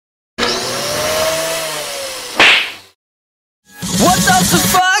love, for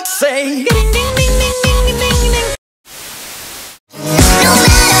fuck's sake. No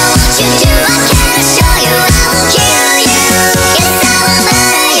matter what you do, I can assure you I will kill you. Yes, I will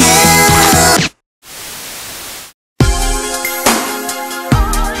murder you.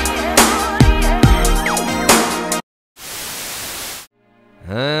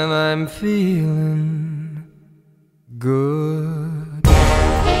 And I'm feeling good.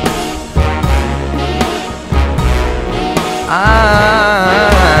 I'm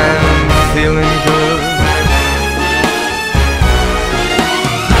feeling good.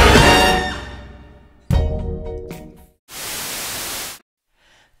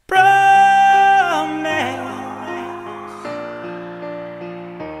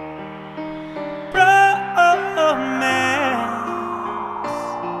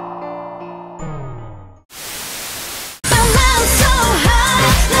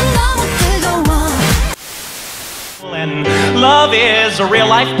 And love is a real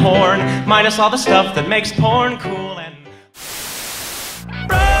life porn, minus all the stuff that makes porn cool. And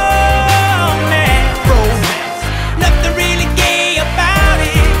romance, nothing really gay about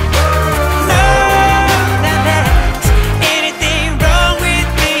it. No, now there's anything wrong with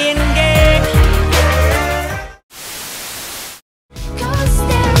being gay. 'Cause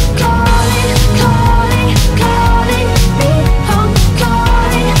they're calling, calling, calling me home,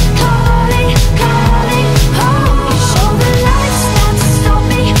 calling, calling, calling home. You show the lights that stop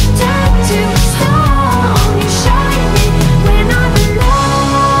me, time to stop. You shine me when I'm alone.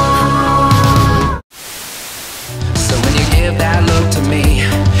 So when you give that look to me,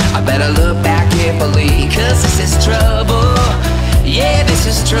 I better look back carefully, 'cause this is trouble. Yeah, this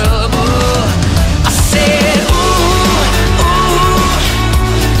is trouble. I said, ooh, ooh,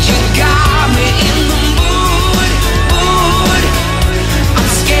 you got me in the mood, mood. I'm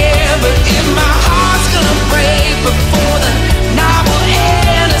scared, but if my heart's gonna break before the night will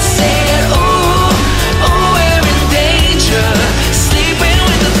end. I said, ooh, ooh, we're in danger, sleeping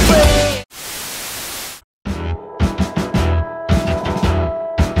with the afraid.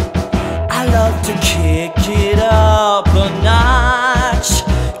 I love to kick it up a notch,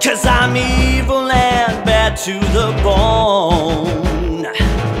 'cause I'm evil and bad to the bone.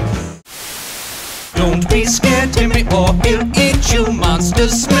 Don't be scared, Timmy, or he'll eat you.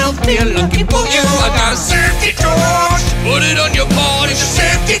 Monsters smell fear looking for you. I got a safety torch. Put it on your body, the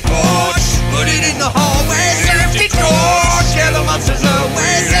safety torch. Put it in the hallway, safety torch.